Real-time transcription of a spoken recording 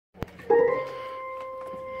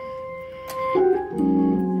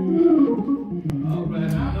All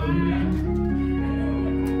right, hallelujah.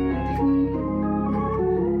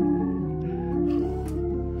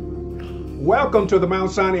 Welcome to the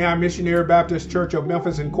Mount Sinai Missionary Baptist Church of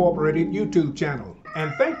Memphis Incorporated YouTube channel.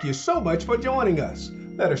 And thank you so much for joining us.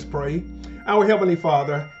 Let us pray. Our Heavenly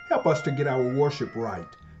Father, help us to get our worship right.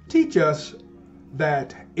 Teach us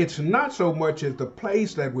that it's not so much as the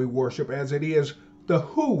place that we worship as it is the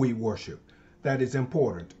who we worship that is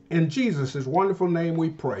important. In Jesus' wonderful name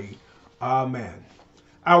we pray. Amen.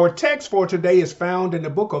 Our text for today is found in the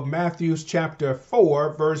book of Matthew chapter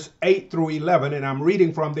 4, verse 8 through 11, and I'm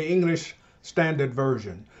reading from the English Standard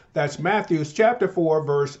Version. That's Matthew chapter 4,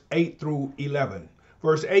 verse 8 through 11.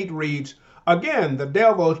 Verse 8 reads, "Again the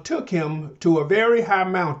devil took him to a very high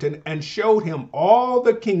mountain and showed him all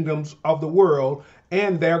the kingdoms of the world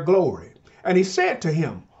and their glory. And he said to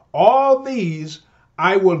him, All these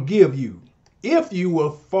I will give you, if you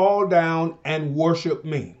will fall down and worship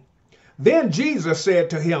me. Then Jesus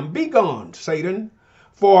said to him, Begone, Satan,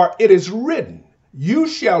 for it is written, You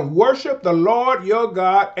shall worship the Lord your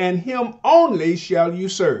God, and him only shall you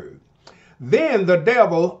serve. Then the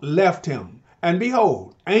devil left him, and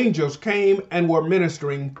behold, angels came and were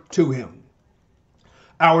ministering to him."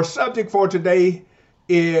 Our subject for today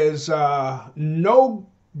is no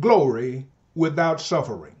glory without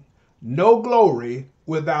suffering. No glory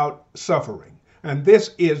without suffering. And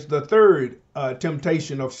this is the third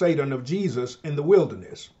temptation of Satan of Jesus in the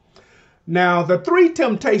wilderness. Now, the three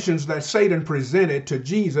temptations that Satan presented to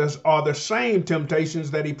Jesus are the same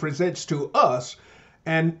temptations that he presents to us,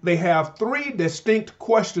 and they have three distinct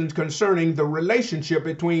questions concerning the relationship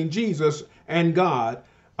between Jesus and God,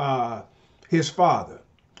 his Father.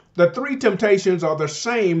 The three temptations are the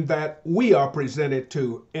same that we are presented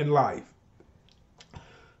to in life.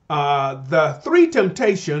 The three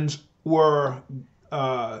temptations were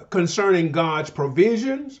concerning God's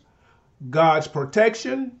provisions, God's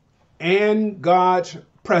protection, and God's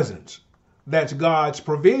presence. That's God's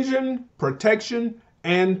provision, protection,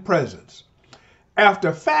 and presence.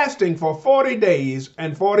 After fasting for 40 days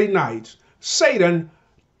and 40 nights, Satan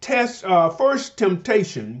first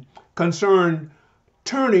temptation concerned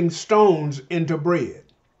turning stones into bread.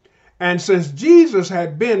 And since Jesus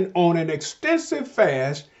had been on an extensive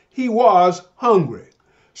fast, he was hungry.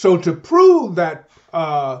 So to prove that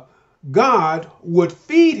God would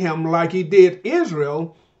feed him like he did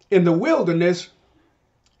Israel in the wilderness,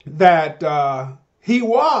 that he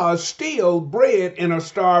was still bread in a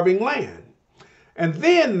starving land. And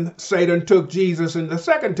then Satan took Jesus in the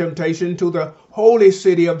second temptation to the holy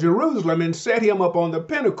city of Jerusalem and set him up on the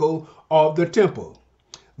pinnacle of the temple.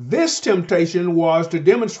 This temptation was to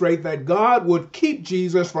demonstrate that God would keep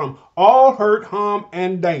Jesus from all hurt, harm,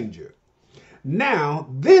 and danger. Now,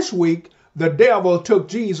 this week, the devil took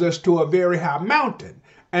Jesus to a very high mountain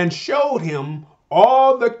and showed him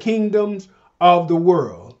all the kingdoms of the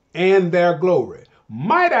world and their glory.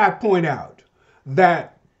 Might I point out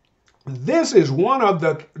that this is one of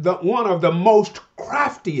the most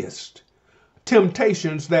craftiest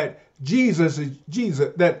temptations that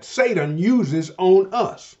that Satan uses on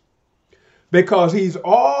us, because he's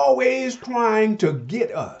always trying to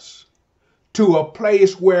get us to a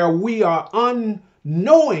place where we are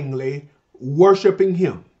unknowingly worshiping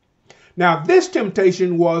him. Now, this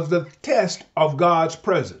temptation was the test of God's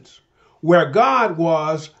presence. Where God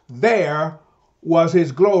was, there was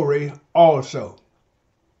his glory also.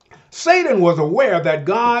 Satan was aware that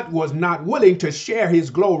God was not willing to share his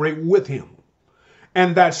glory with him,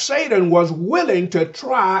 and that Satan was willing to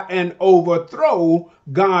try and overthrow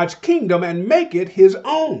God's kingdom and make it his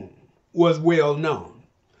own, was well known.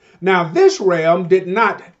 Now, this realm did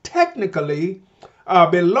not technically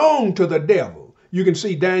belong to the devil. You can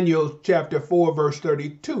see Daniel chapter 4, verse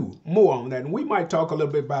 32, more on that. And we might talk a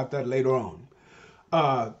little bit about that later on.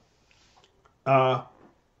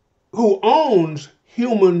 Who owns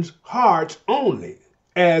humans' hearts only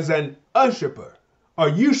as an usurper,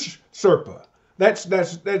 a usurper. That's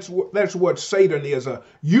what Satan is, a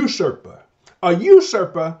usurper. A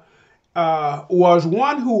usurper was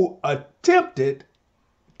one who attempted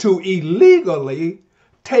to illegally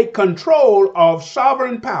take control of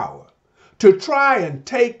sovereign power, to try and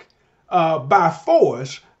take by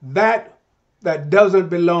force that doesn't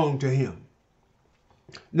belong to him.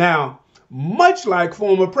 Now, much like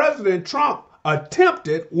former President Trump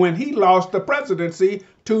attempted when he lost the presidency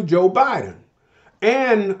to Joe Biden.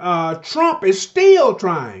 And Trump is still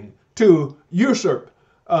trying to usurp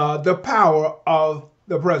the power of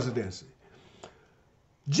the presidency.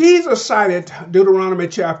 Jesus cited Deuteronomy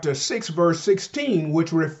chapter 6, verse 16,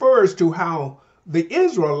 which refers to how the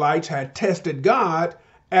Israelites had tested God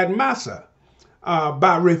at Massah.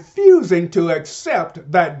 by refusing to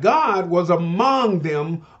accept that God was among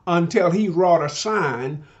them until he wrought a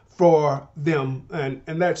sign for them.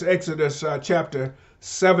 And that's Exodus chapter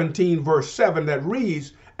 17, verse 7, that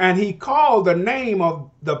reads, and he called the name of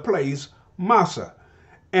the place Massa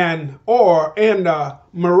and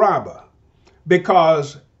Meribah,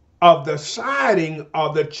 because of the siding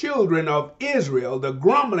of the children of Israel, the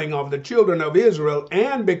grumbling of the children of Israel,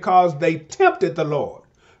 and because they tempted the Lord,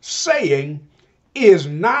 saying, is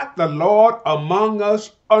not the Lord among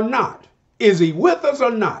us or not? Is he with us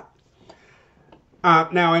or not?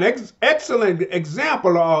 Now, an excellent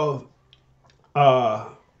example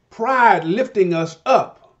of pride lifting us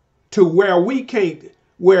up to where we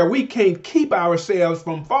can't keep ourselves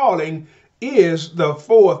from falling is the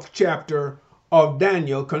 4th chapter of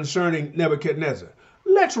Daniel concerning Nebuchadnezzar.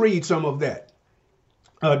 Let's read some of that.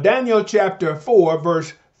 Daniel chapter 4,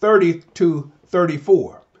 verse 30 to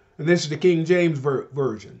 34. And this is the King James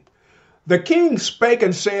Version. The king spake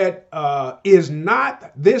and said, is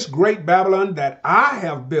not this great Babylon that I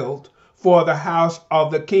have built for the house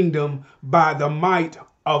of the kingdom by the might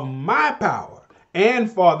of my power and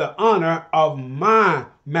for the honor of my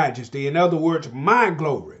majesty? In other words, my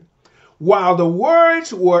glory. While the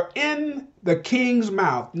words were in the king's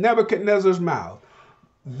mouth, Nebuchadnezzar's mouth,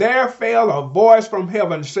 there fell a voice from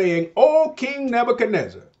heaven saying, O King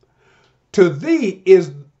Nebuchadnezzar, to thee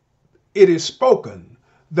it is spoken,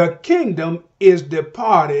 the kingdom is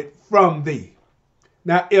departed from thee.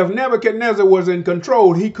 Now, if Nebuchadnezzar was in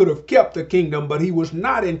control, he could have kept the kingdom, but he was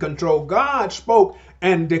not in control. God spoke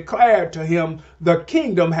and declared to him the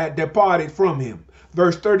kingdom had departed from him.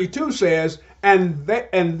 Verse 32 says, and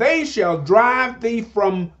they shall drive thee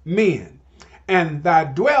from men, and thy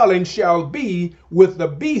dwelling shall be with the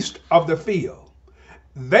beast of the field.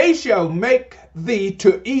 They shall make thee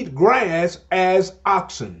to eat grass as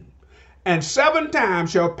oxen, and 7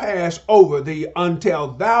 times shall pass over thee until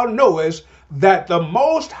thou knowest that the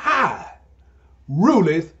Most High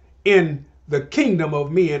ruleth in the kingdom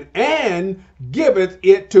of men and giveth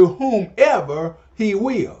it to whomever he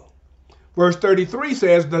will. Verse 33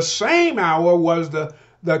 says, the same hour was the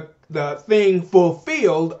thing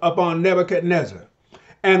fulfilled upon Nebuchadnezzar.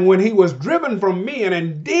 And when he was driven from men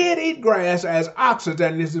and did eat grass as oxen,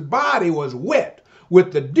 and his body was wet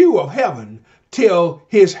with the dew of heaven, till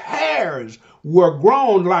his hairs were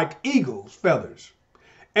grown like eagle's feathers,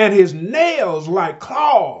 and his nails like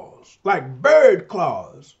claws, like bird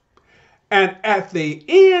claws. And at the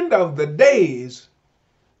end of the days,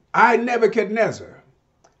 I, Nebuchadnezzar,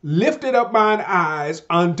 lifted up mine eyes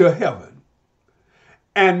unto heaven,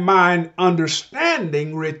 and mine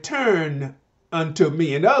understanding returned unto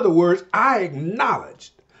me. In other words, I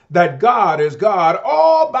acknowledged that God is God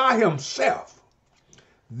all by himself.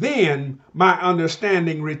 Then my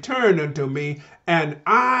understanding returned unto me, and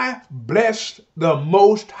I blessed the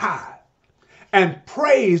Most High, and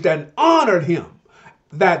praised and honored him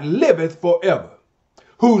that liveth forever,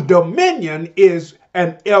 whose dominion is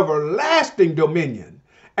an everlasting dominion,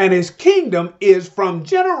 and his kingdom is from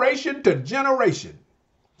generation to generation.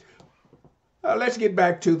 Let's get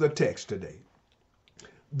back to the text today.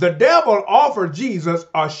 The devil offered Jesus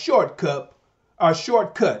a shortcut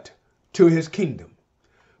to his kingdom.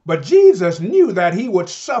 But Jesus knew that he would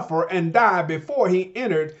suffer and die before he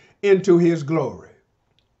entered into his glory.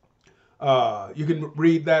 You can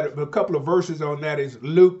read that. A couple of verses on that is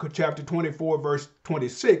Luke chapter 24, verse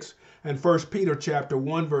 26, and 1 Peter chapter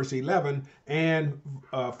 1, verse 11, and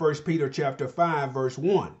 1 Peter chapter 5, verse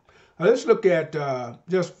 1. Let's look at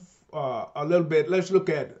just a little bit. Let's look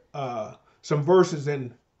at some verses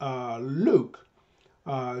in Luke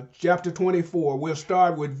chapter 24. We'll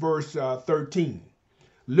start with verse 13.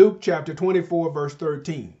 Luke chapter 24, verse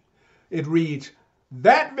 13. It reads,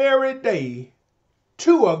 that very day,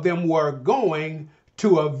 2 of them were going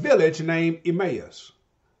to a village named Emmaus,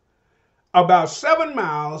 about 7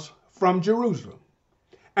 miles from Jerusalem.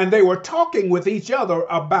 And they were talking with each other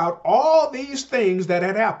about all these things that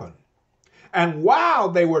had happened. And while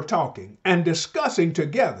they were talking and discussing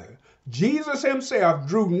together, Jesus himself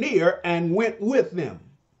drew near and went with them.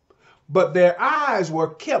 But their eyes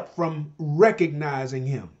were kept from recognizing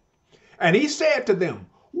him. And he said to them,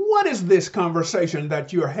 what is this conversation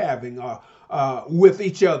that you're having with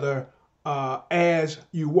each other as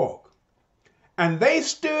you walk? And they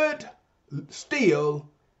stood still,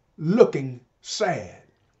 looking sad.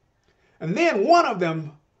 And then one of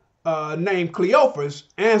them, named Cleophas,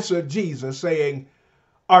 answered Jesus, saying,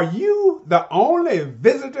 are you the only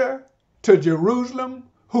visitor to Jerusalem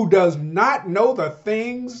who does not know the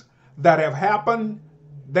things that have happened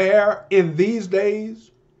there in these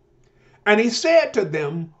days? And he said to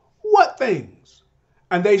them, What things?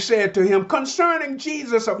 And they said to him, concerning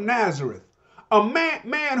Jesus of Nazareth, a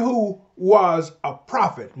man who was a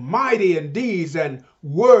prophet, mighty in deeds and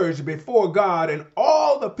words before God and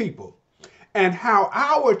all the people, and how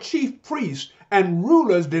our chief priests and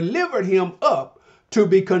rulers delivered him up to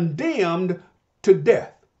be condemned to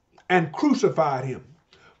death and crucified him.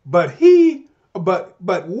 But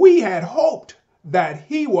we had hoped that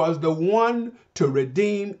he was the one to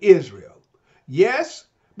redeem Israel. Yes,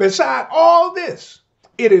 beside all this,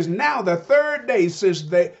 it is now the third day since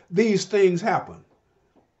these things happened.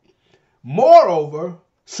 Moreover,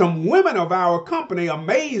 some women of our company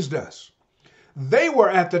amazed us. They were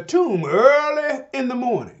at the tomb early in the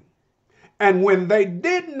morning, and when they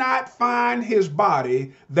did not find his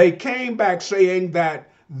body, they came back saying that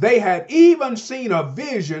they had even seen a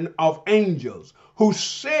vision of angels who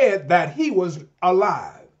said that he was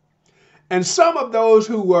alive. And some of those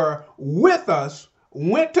who were with us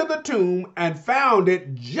went to the tomb and found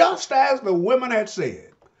it just as the women had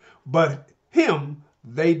said, but him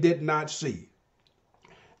they did not see.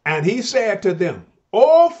 And he said to them,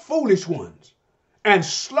 O foolish ones, and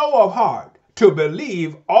slow of heart to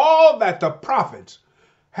believe all that the prophets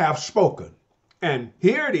have spoken. And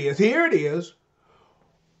here it is.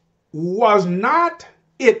 Was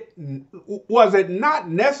it not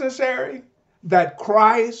necessary that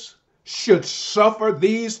Christ should suffer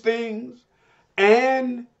these things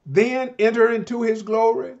and then enter into his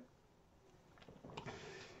glory?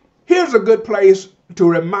 Here's a good place to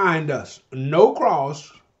remind us: no cross,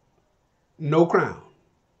 no crown,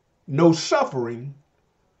 no suffering,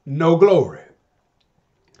 no glory.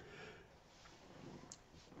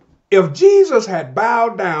 If Jesus had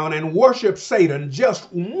bowed down and worshiped Satan just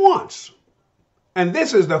once, and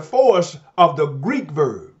this is the force of the Greek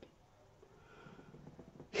verb,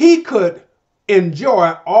 he could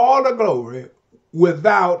enjoy all the glory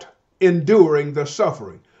without enduring the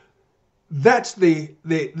suffering. That's the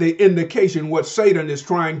indication what Satan is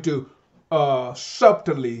trying to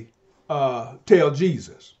subtly tell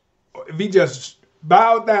Jesus. If he just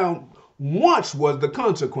bowed down once was the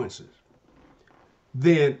consequences,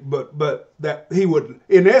 then but that he would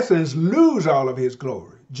in essence lose all of his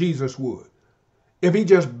glory. Jesus would, if he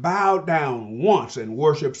just bowed down once and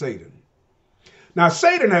worshiped Satan. Now,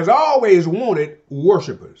 Satan has always wanted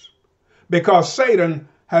worshipers because Satan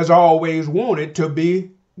has always wanted to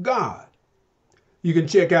be God. You can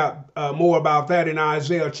check out more about that in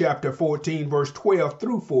Isaiah chapter 14, verse 12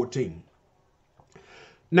 through 14.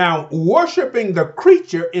 Now, worshiping the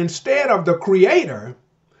creature instead of the creator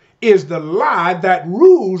is the lie that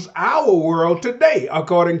rules our world today,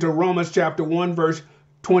 according to Romans chapter 1, verse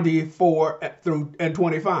 24 through and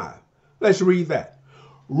 25. Let's read that.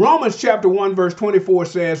 Romans chapter 1, verse 24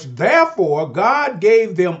 says, therefore God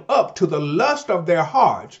gave them up to the lust of their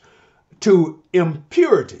hearts, to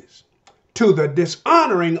impurities, to the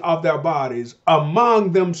dishonoring of their bodies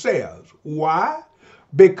among themselves. Why?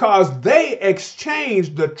 Because they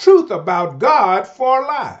exchanged the truth about God for a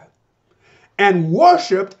lie, and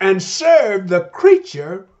worshiped and served the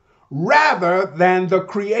creature rather than the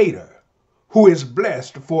Creator, who is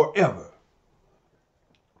blessed forever.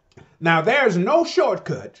 Now, there's no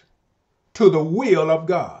shortcut to the will of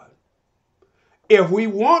God. If we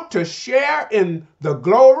want to share in the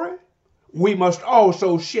glory, we must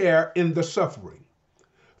also share in the suffering.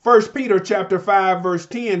 1 Peter chapter 5, verse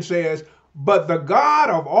 10 says, but the God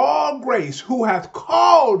of all grace, who hath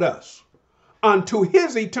called us unto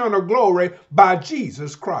his eternal glory by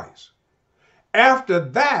Jesus Christ. After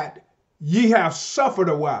that, ye have suffered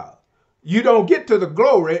a while. You don't get to the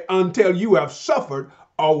glory until you have suffered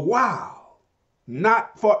a while.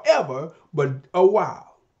 Not forever, but a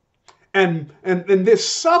while. And this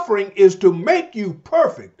suffering is to make you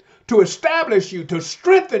perfect, to establish you, to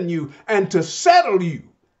strengthen you, and to settle you.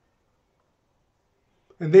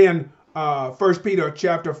 And then 1 Peter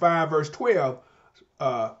chapter 5, verse 12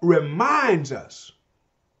 reminds us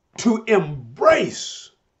to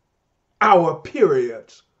embrace our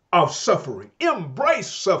periods of suffering.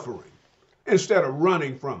 Embrace suffering instead of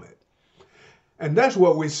running from it. And that's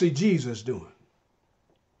what we see Jesus doing.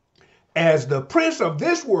 As the prince of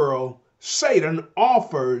this world, Satan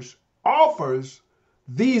offers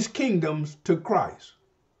these kingdoms to Christ.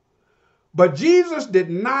 But Jesus did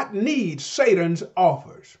not need Satan's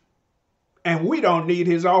offers. And we don't need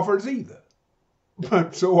his offers either.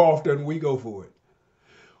 But so often we go for it.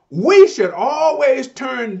 We should always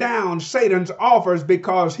turn down Satan's offers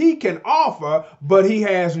because he can offer, but he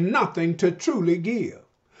has nothing to truly give.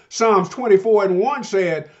 Psalms 24:1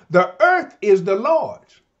 said, the earth is the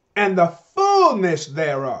Lord's, and the fullness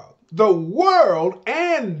thereof, the world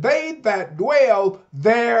and they that dwell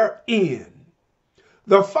therein.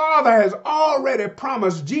 The Father has already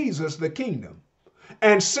promised Jesus the kingdom.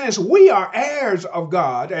 And since we are heirs of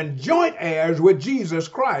God and joint heirs with Jesus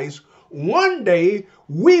Christ, one day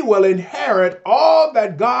we will inherit all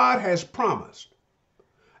that God has promised.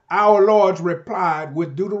 Our Lord replied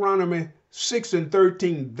with Deuteronomy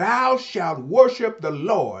 6:13, thou shalt worship the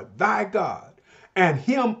Lord thy God, and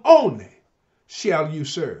him only shall you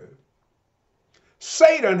serve.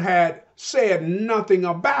 Satan had said nothing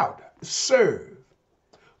about serve,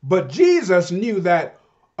 but Jesus knew that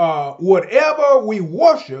whatever we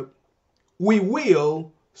worship, we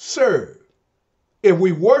will serve. If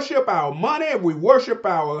we worship our money, if we worship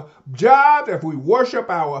our jobs, if we worship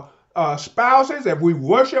our spouses, if we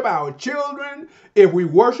worship our children, if we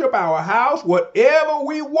worship our house, whatever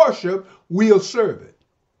we worship, we'll serve it.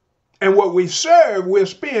 And what we serve, we'll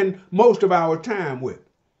spend most of our time with.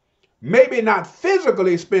 Maybe not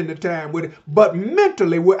physically spend the time with it, but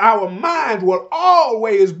mentally, our minds will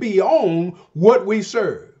always be on what we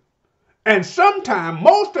serve. And sometimes,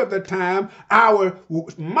 most of the time, our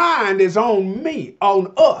mind is on me,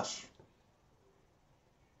 on us.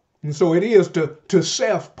 And so it is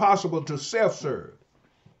possible to self-serve.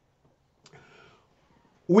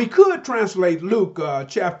 We could translate Luke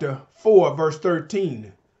chapter 4, verse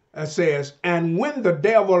 13, that says, and when the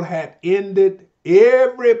devil had ended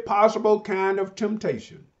every possible kind of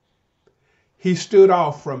temptation, he stood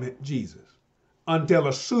off from Jesus until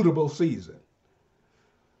a suitable season.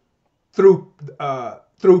 Through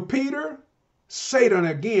Peter, Satan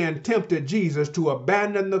again tempted Jesus to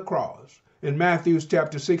abandon the cross in Matthew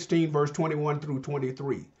chapter 16, verse 21 through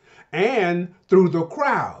 23. And through the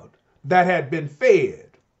crowd that had been fed,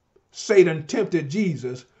 Satan tempted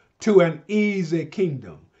Jesus to an easy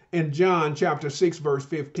kingdom in John chapter 6, verse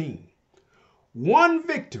 15. One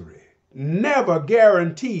victory never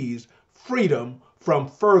guarantees freedom from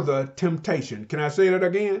further temptation. Can I say that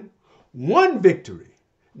again? One victory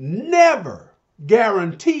never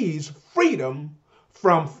guarantees freedom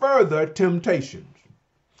from further temptations.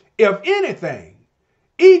 If anything,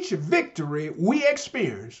 each victory we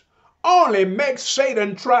experience only makes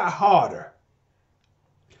Satan try harder.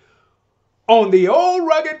 On the old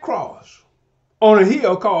rugged cross, on a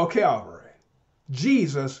hill called Calvary,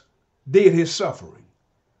 Jesus did his suffering.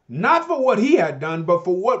 Not for what he had done, but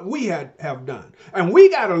for what we have done. And we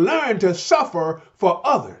got to learn to suffer for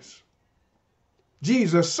others.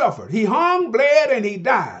 Jesus suffered. He hung, bled, and he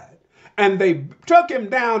died. And they took him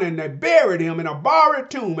down and they buried him in a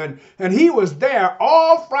borrowed tomb. And he was there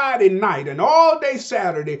all Friday night and all day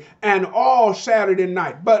Saturday and all Saturday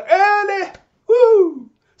night. But early,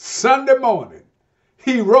 Sunday morning,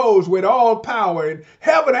 he rose with all power in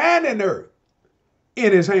heaven and in earth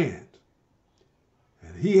in his hands.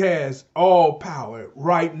 And he has all power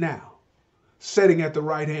right now, sitting at the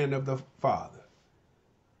right hand of the Father.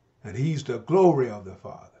 And he's the glory of the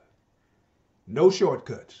Father. No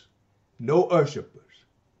shortcuts, no usurpers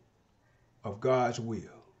of God's will.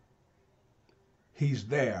 He's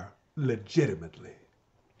there legitimately.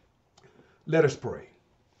 Let us pray.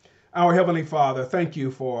 Our Heavenly Father, thank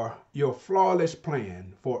you for your flawless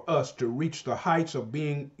plan for us to reach the heights of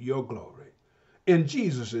being your glory. In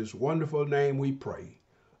Jesus' wonderful name we pray.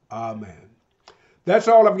 Amen. That's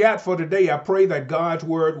all I've got for today. I pray that God's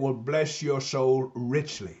word will bless your soul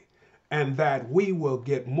richly, and that we will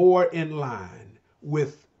get more in line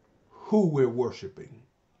with who we're worshiping.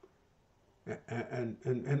 And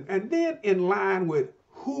then in line with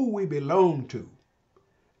who we belong to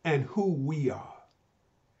and who we are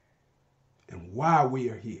and why we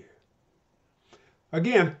are here.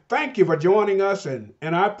 Again, thank you for joining us, and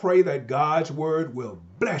I pray that God's word will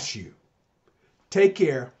bless you. Take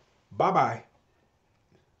care. Bye-bye.